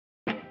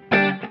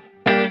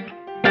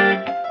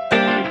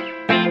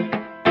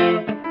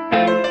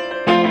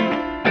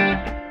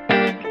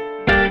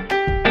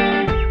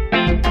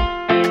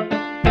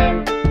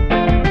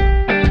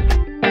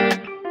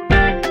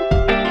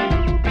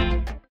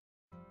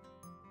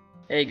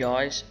Hey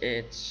guys,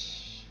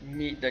 it's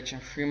me, Dutch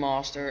and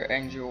Freemaster,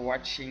 and you're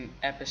watching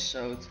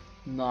episode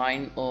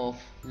 9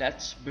 of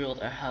Let's Build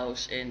a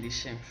House in The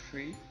Sims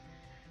 3.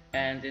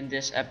 And in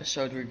this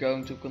episode we're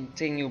going to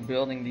continue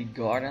building the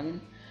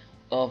garden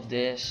of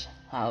this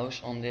house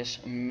on this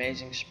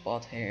amazing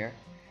spot here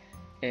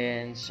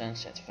in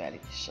Sunset Valley.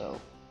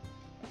 So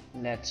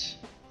let's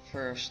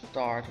first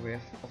start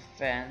with a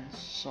fence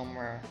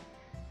somewhere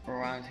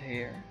around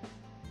here.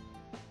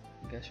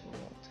 I guess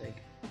we'll take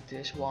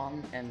this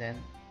one and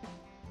then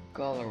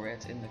color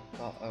it in the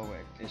oh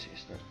wait, this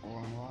is the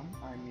wrong one.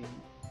 I mean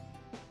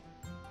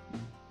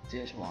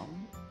this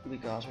one,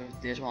 because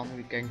with this one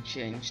we can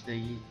change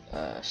the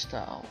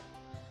style.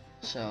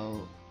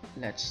 So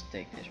let's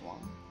take this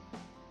one.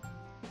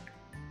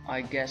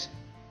 I guess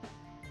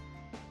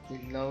the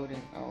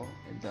loading, oh,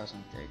 it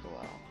doesn't take a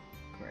while.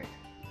 Great.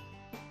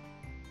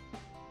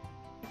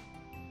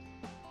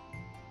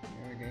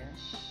 There it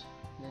is.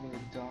 A little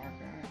bit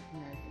darker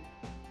maybe.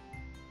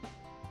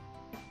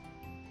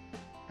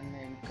 And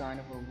maybe kind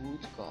of a wood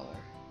color.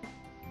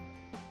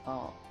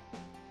 I'll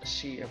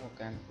see if I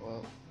can.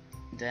 Well,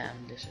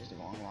 damn, this is the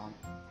wrong one.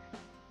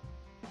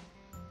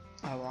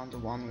 I want the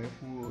one with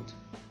wood.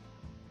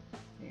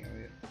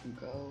 Here we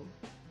go.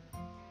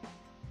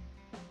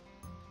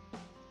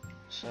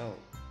 So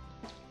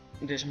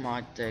this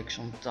might take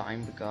some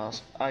time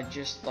because I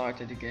just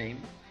started the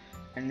game,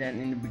 and then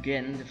in the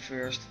beginning the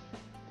first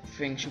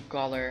things you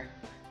color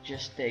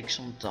just take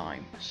some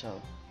time.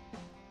 So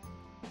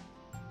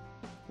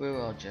we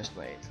will just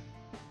wait.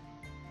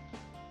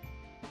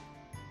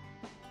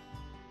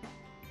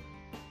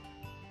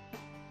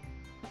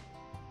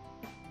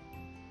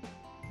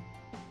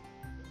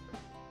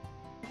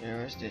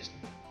 Here is this.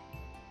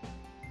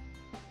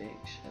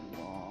 Takes a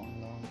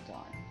long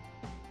time.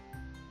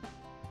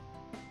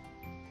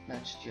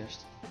 Let's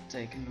just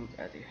take a look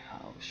at the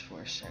house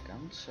for a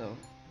second. So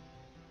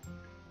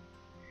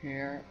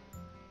here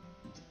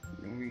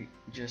we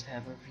just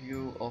have a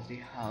view of the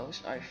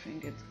house. I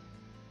think it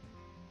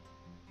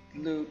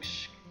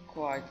looks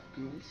quite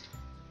good.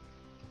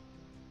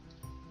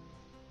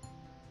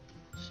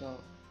 So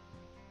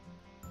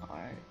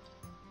I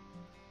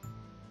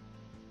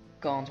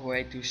can't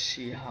wait to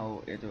see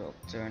how it will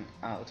turn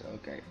out.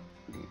 Okay,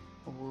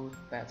 the wood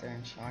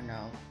patterns are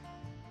now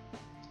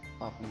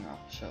popping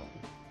up. So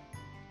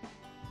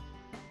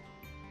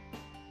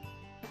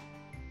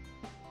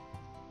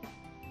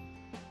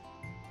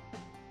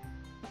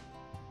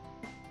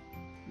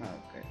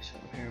okay, so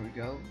here we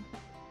go.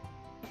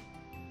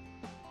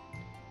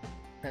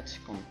 Let's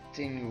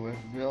continue with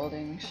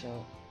building.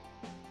 So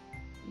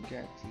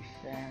get the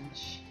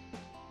fence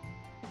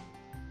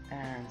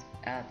and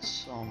add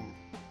some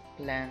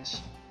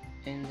plants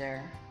in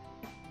there.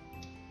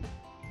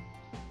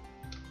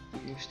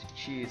 Use the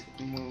cheat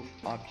move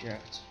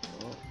object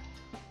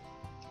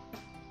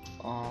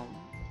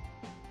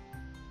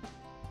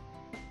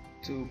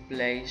to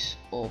place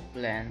all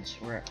plants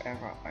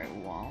wherever I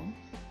want,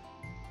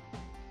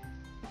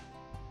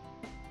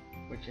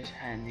 which is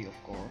handy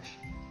of course.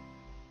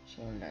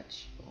 So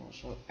let's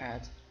also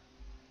add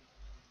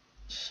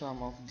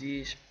some of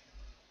these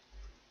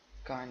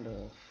kind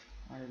of,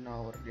 I don't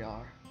know what they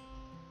are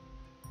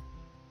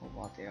or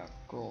what they are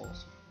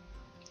called.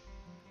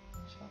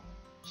 So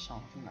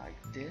something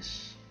like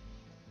this.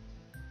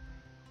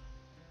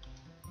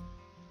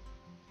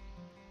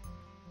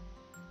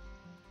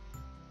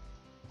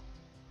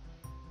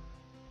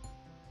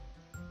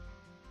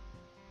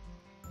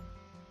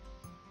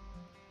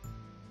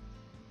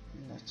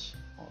 Let's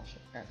also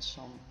add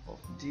some of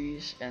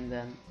these and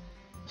then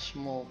a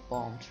small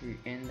palm tree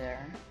in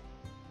there.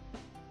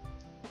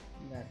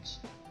 Let's,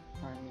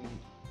 I mean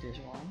this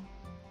one.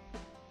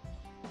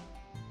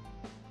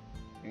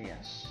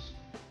 Yes.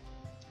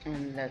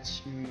 And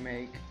let's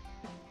make,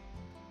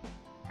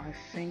 I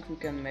think we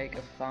can make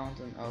a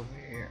fountain over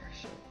here.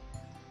 So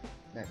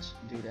let's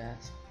do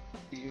that.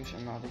 Use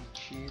another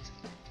cheat.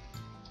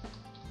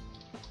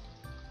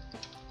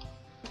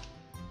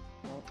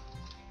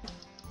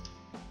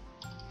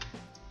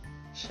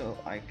 So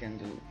I can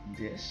do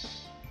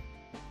this.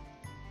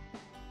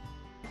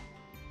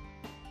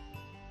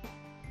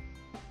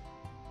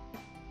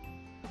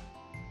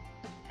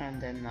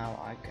 And then now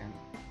I can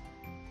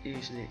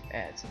easily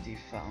add the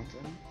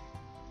fountain.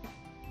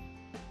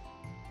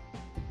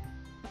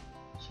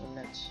 So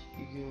let's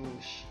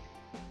use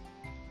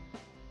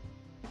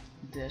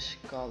this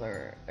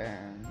color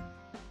and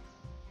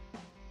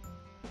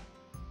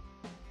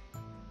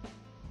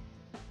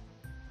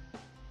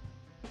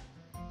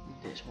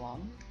this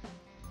one,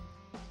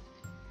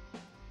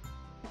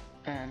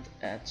 and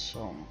add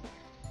some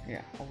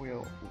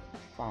real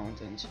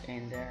fountains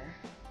in there.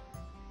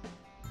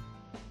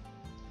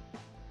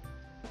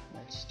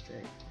 Let's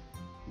take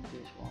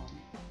this one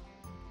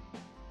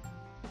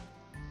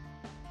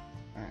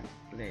and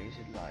place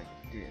it like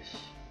this.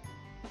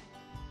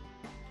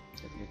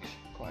 That looks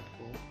quite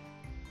cool.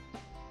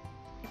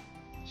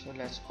 So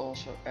let's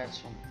also add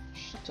some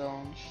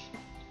stones.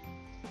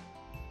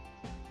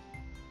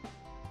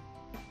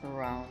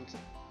 around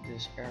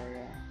this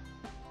area.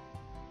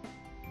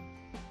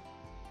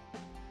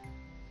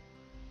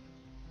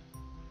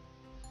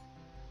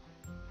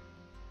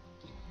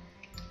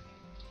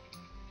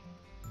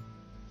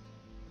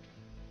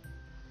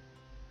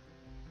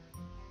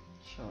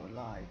 So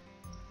like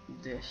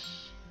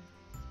this.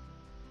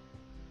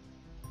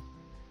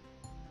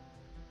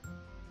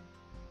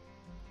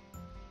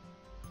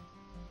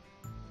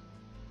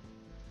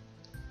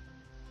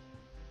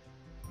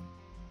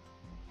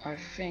 I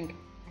think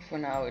for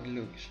now it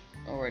looks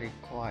already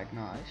quite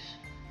nice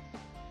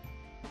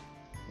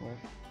with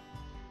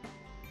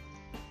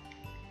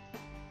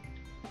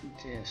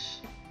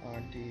this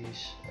or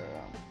these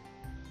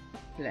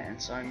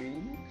plants, I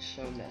mean.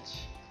 So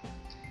let's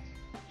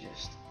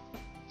just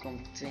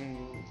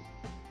continue,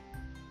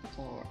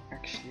 or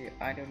actually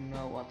I don't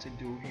know what to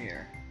do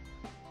here.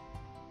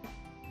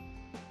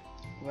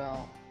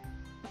 Well,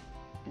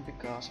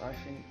 because I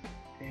think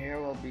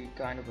here will be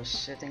kind of a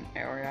sitting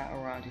area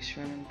around the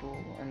swimming pool,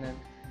 and then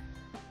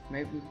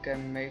maybe we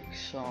can make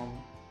some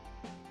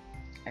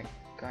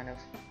kind of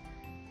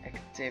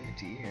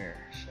activity here.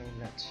 So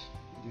let's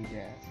do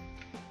that.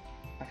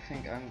 I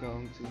think I'm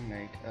going to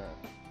make a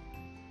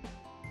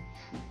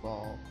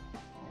football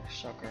or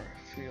soccer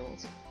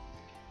field,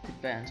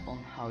 depends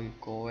on how you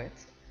call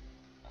it.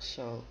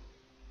 So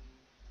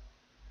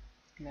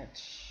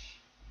let's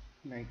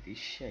make the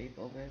shape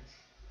of it.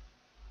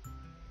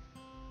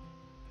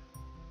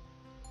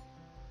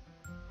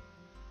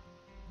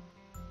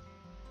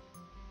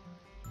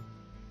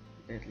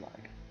 A bit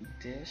like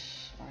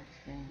this, I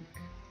think.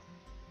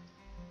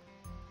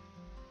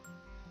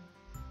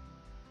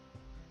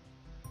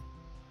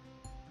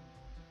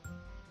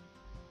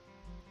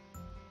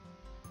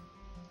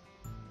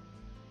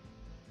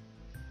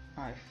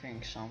 I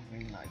think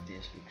something like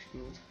this looks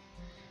good.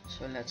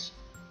 So let's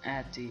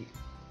add the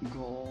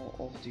goal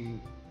of the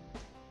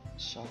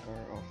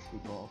soccer or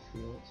football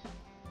field.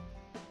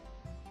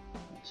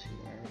 Let's see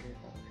where it is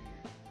over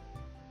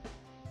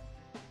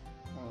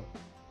here.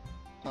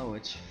 Oh,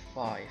 it's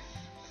 5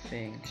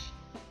 things.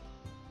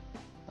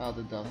 Well,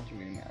 that doesn't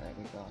really matter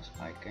because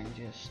I can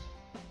just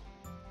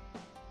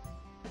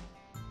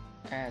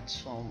add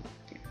some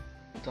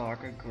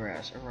darker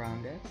grass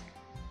around it.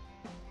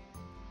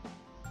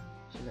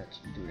 So let's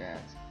do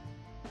that.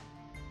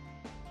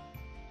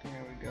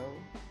 Here we go.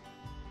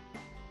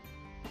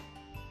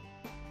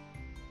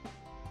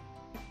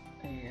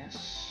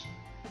 Yes.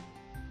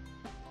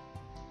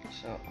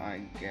 So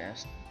I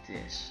guess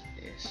this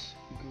is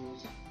good.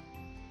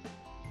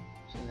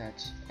 So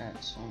let's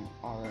add some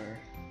other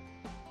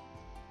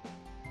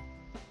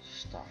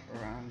stuff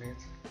around it.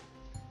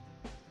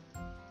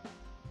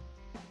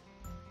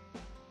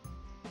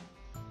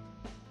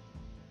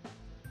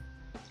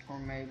 Or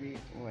maybe,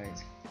 wait,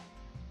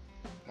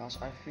 because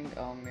I think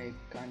I'll make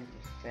kind of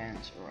a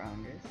fence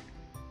around it.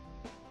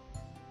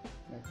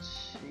 Let's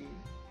see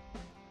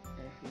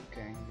if we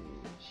can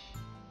use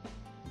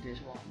this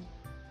one.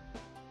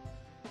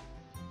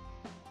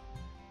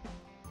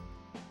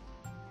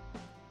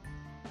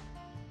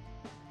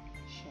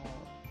 So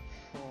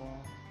for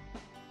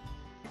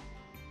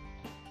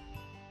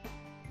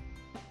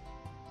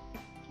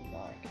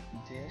like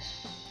this,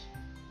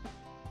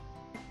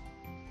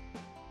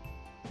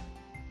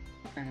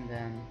 and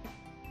then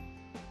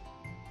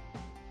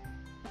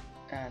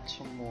add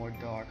some more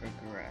darker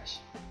grass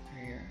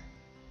here.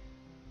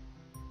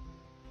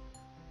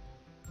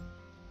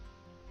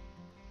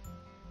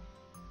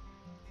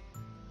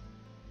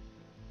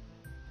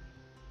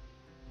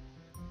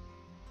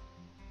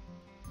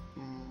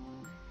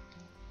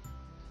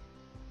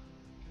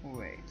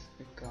 Wait,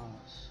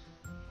 because,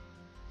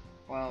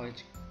 well,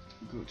 it's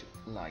good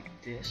like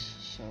this,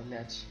 so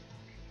let's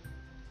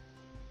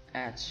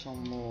add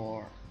some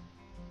more,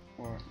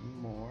 or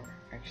more,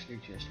 actually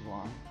just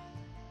one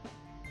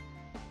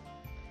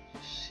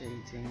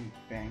seating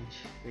bench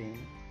thing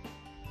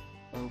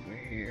over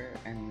here,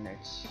 and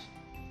let's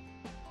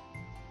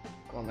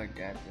color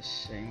that the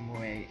same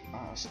way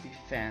as the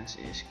fence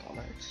is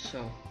colored.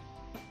 So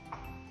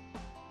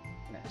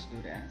let's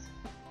do that.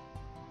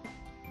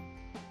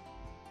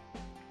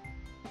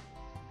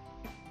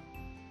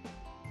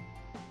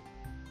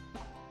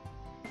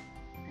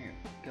 Here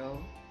we go.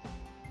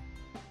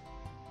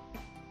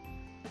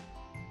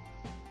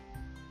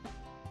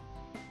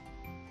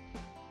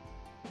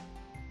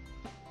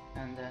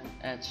 And then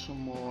add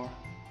some more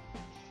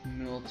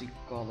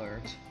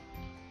multicolored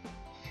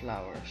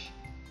flowers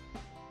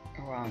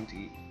around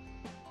the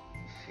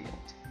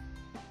field.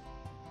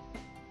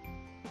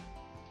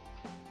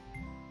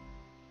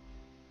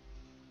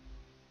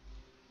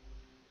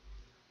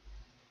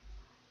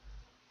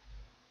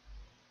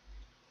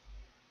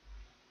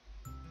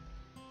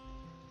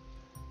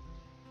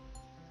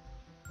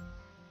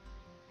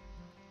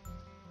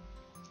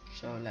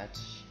 So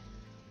let's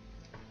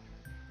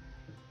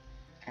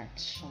add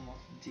some of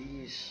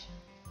these.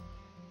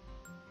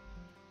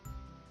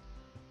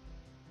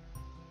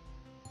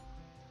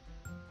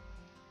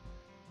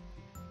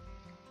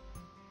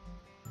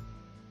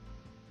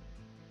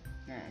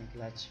 And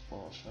let's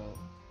also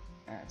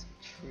add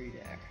a tree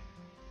there.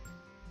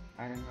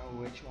 I don't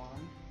know which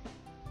one.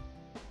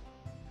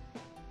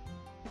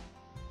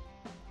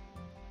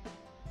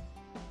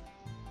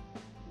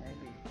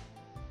 Maybe.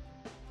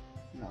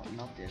 No,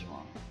 not this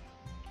one.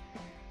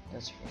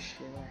 That's for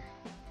sure.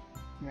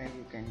 Maybe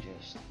you can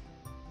just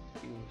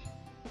use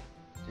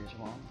this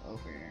one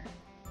over here.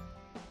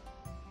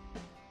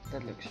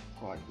 That looks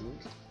quite good.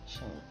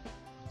 So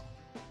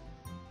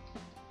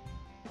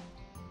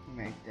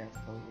make that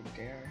over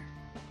there.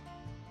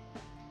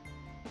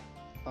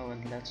 Oh,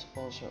 and let's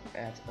also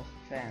add a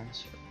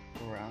fence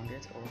around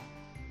it,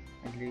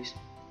 or at least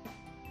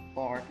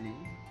partly.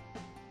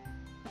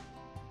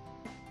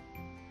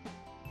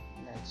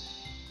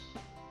 Let's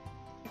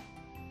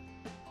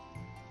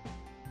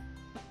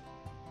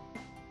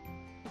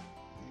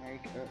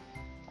make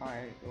a,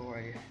 I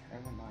already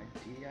have an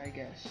idea, I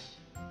guess,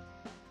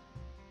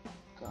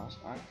 because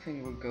I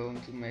think we're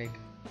going to make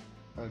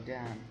a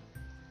dam.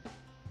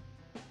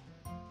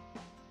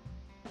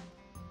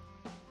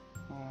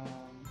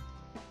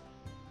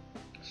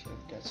 So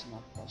if that's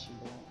not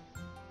possible,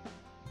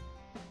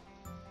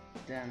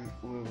 then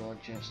we will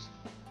just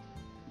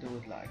do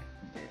it like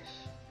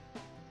this.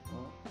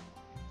 Well,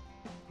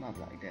 not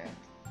like that.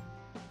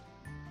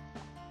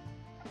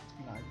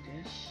 Like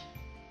this.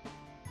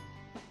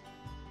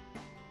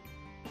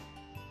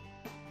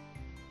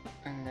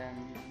 And then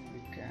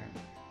we can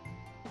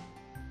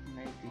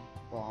make the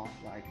path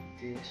like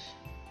this.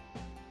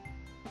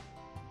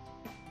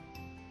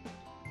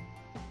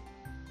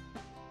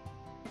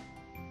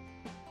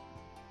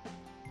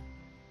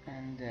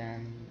 And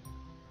then,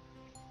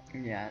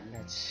 yeah,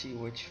 let's see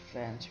which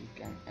fence we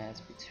can add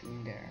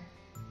between there.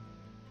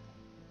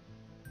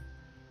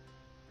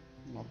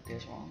 Not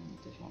this one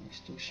is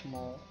too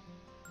small,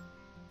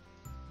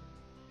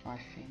 I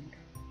think.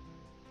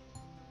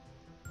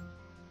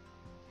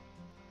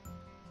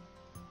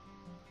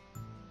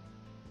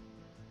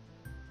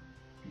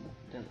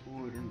 That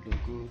wouldn't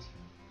look good.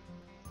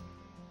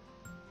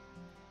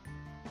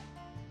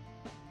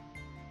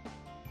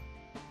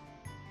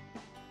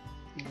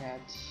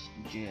 Let's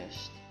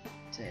just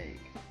take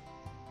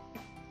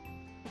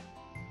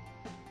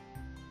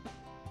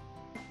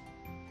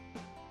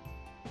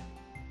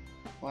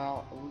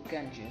well, we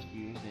can just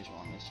use this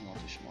one, it's not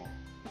too small.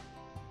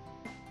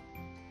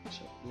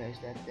 So place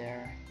that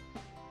there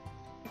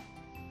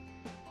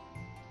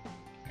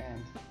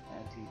and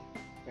add the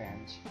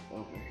fence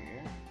over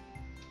here.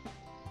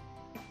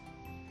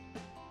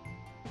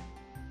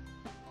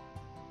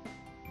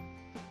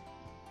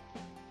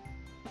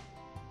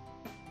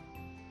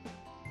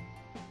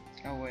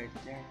 Oh wait,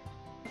 there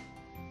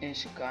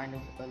is kind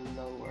of a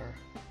lower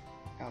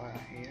area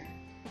here.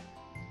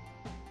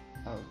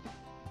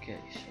 Okay,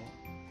 so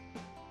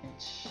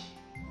it's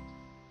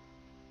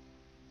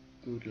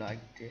good like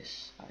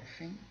this, I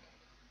think.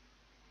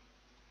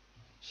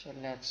 So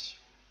let's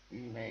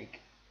make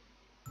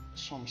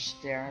some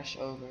stairs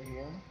over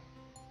here.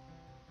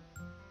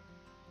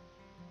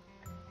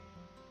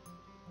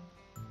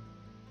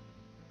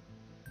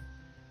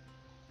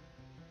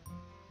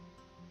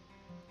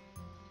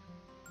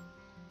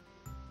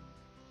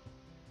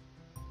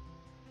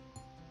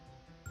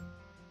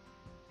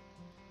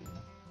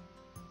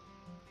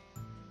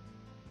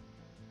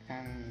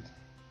 And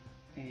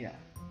yeah,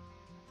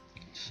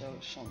 so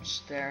some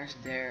stairs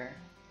there,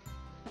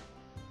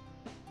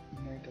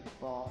 make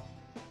a path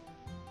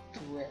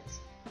to it.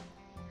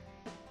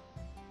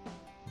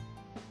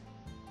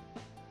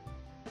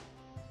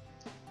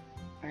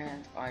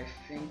 And I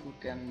think we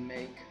can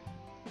make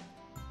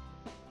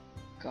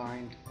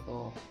kind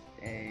of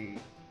a,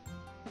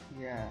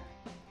 yeah,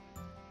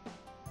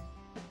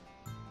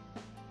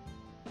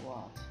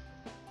 what?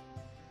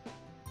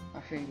 I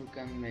think we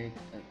can make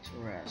a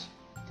terrace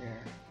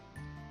there.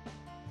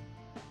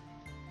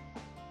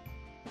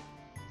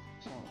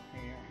 So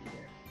here,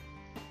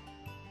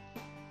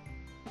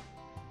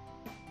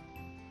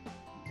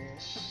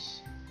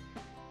 this,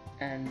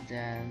 and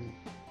then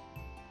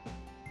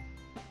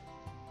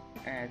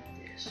add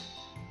this.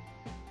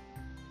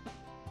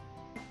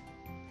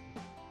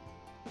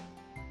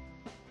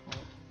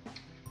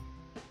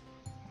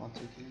 Want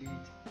to delete?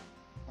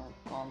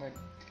 I can't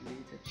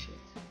delete that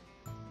shit.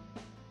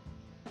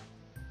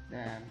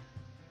 Then,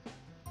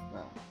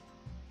 well,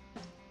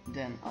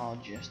 then I'll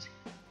just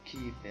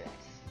keep it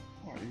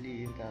or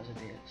leave it as it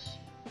is.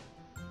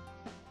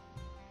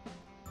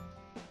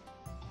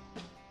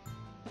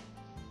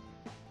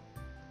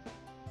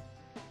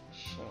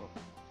 So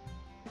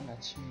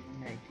let's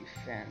make the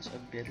fence a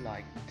bit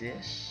like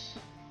this.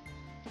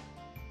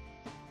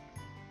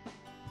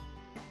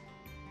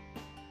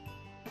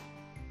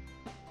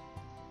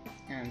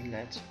 And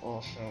let's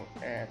also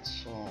add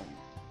some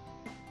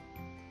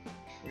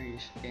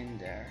trees in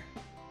there.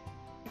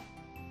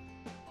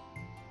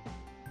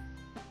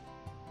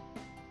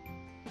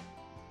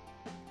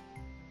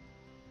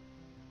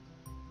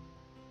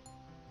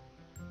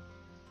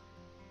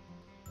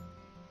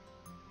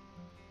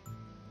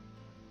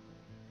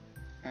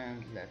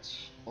 And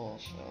let's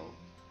also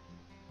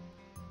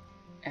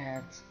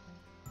add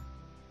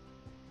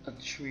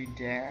tree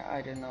there,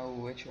 I don't know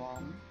which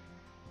one.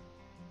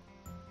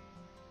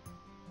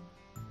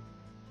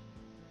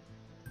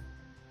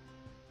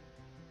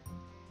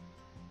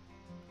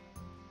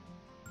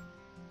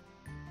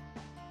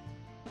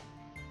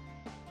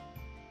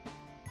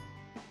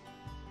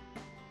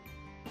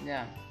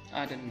 Yeah,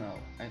 I don't know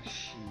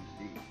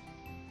actually.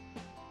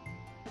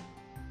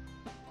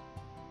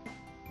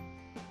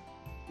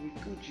 We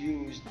could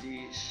use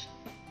these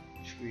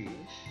trees.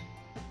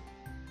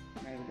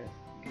 Maybe that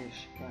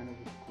gives kind of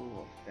a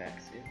cool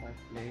effect if I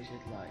place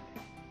it like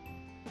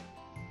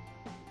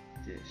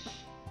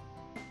this.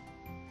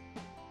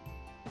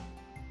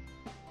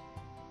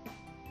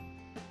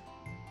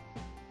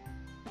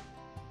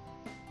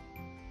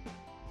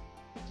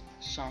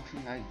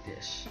 Something like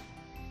this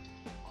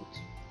could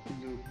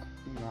look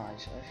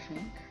nice, I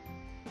think.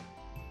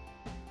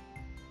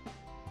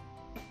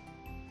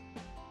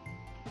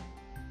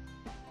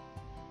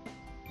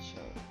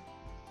 So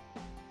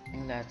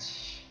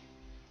let's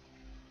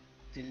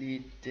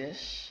delete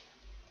this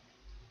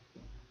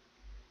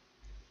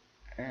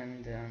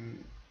and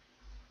then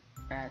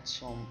add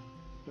some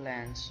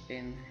plants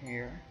in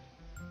here.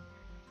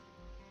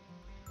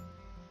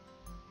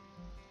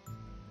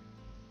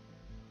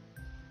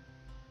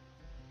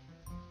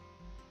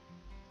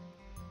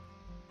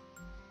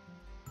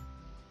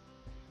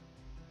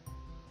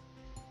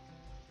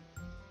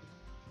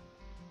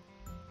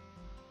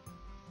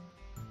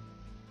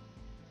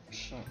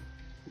 So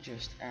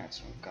just add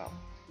some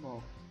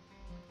well,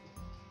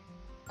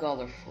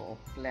 colorful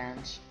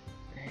plants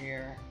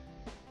here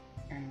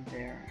and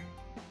there.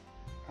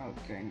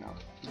 Okay,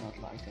 not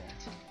like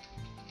that.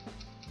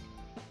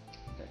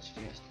 Let's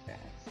just add.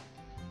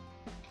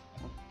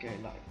 Okay,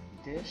 like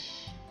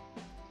this.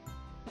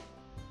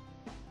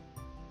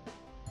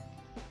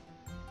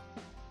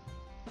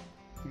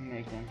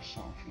 Make them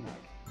something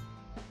like,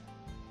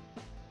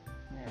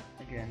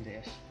 yeah, again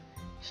this.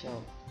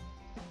 So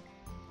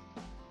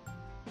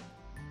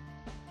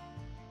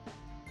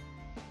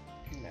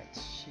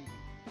let's see.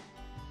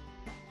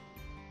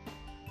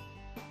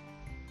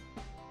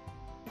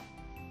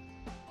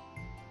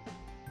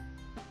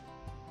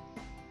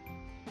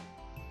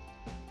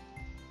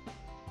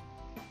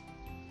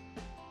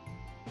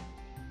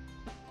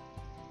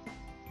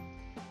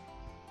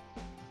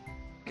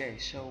 Okay,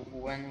 so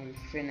when we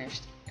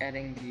finished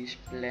adding these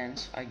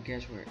plants, I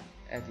guess we're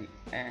at the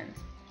end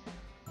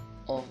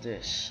of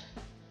this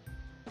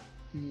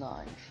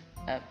 9th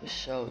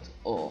episode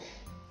of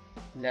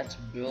Let's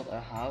Build a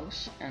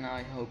House, and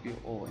I hope you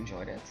all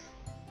enjoyed it.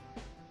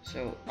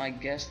 So I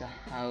guess the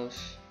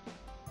house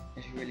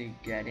is really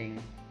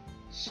getting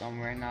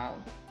somewhere now,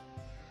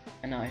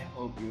 and I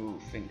hope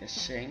you think the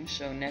same.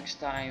 So next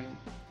time,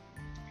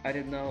 I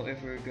don't know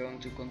if we're going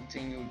to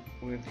continue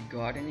with the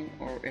gardening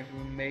or if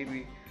we're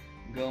maybe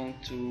going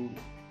to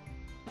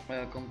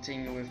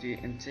continue with the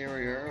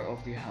interior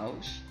of the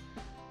house,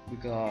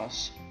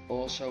 because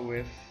also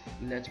with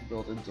Let's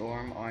Build a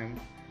Dorm I'm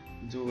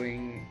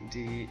doing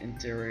the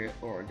interior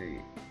or the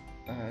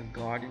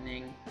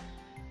gardening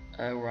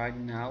right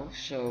now,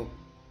 so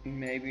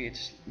maybe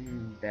it's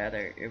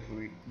better if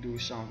we do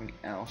something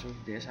else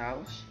with this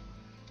house,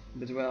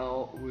 but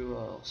well, we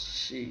will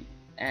see,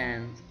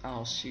 and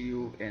I'll see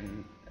you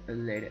in a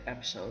later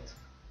episode.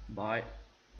 Bye.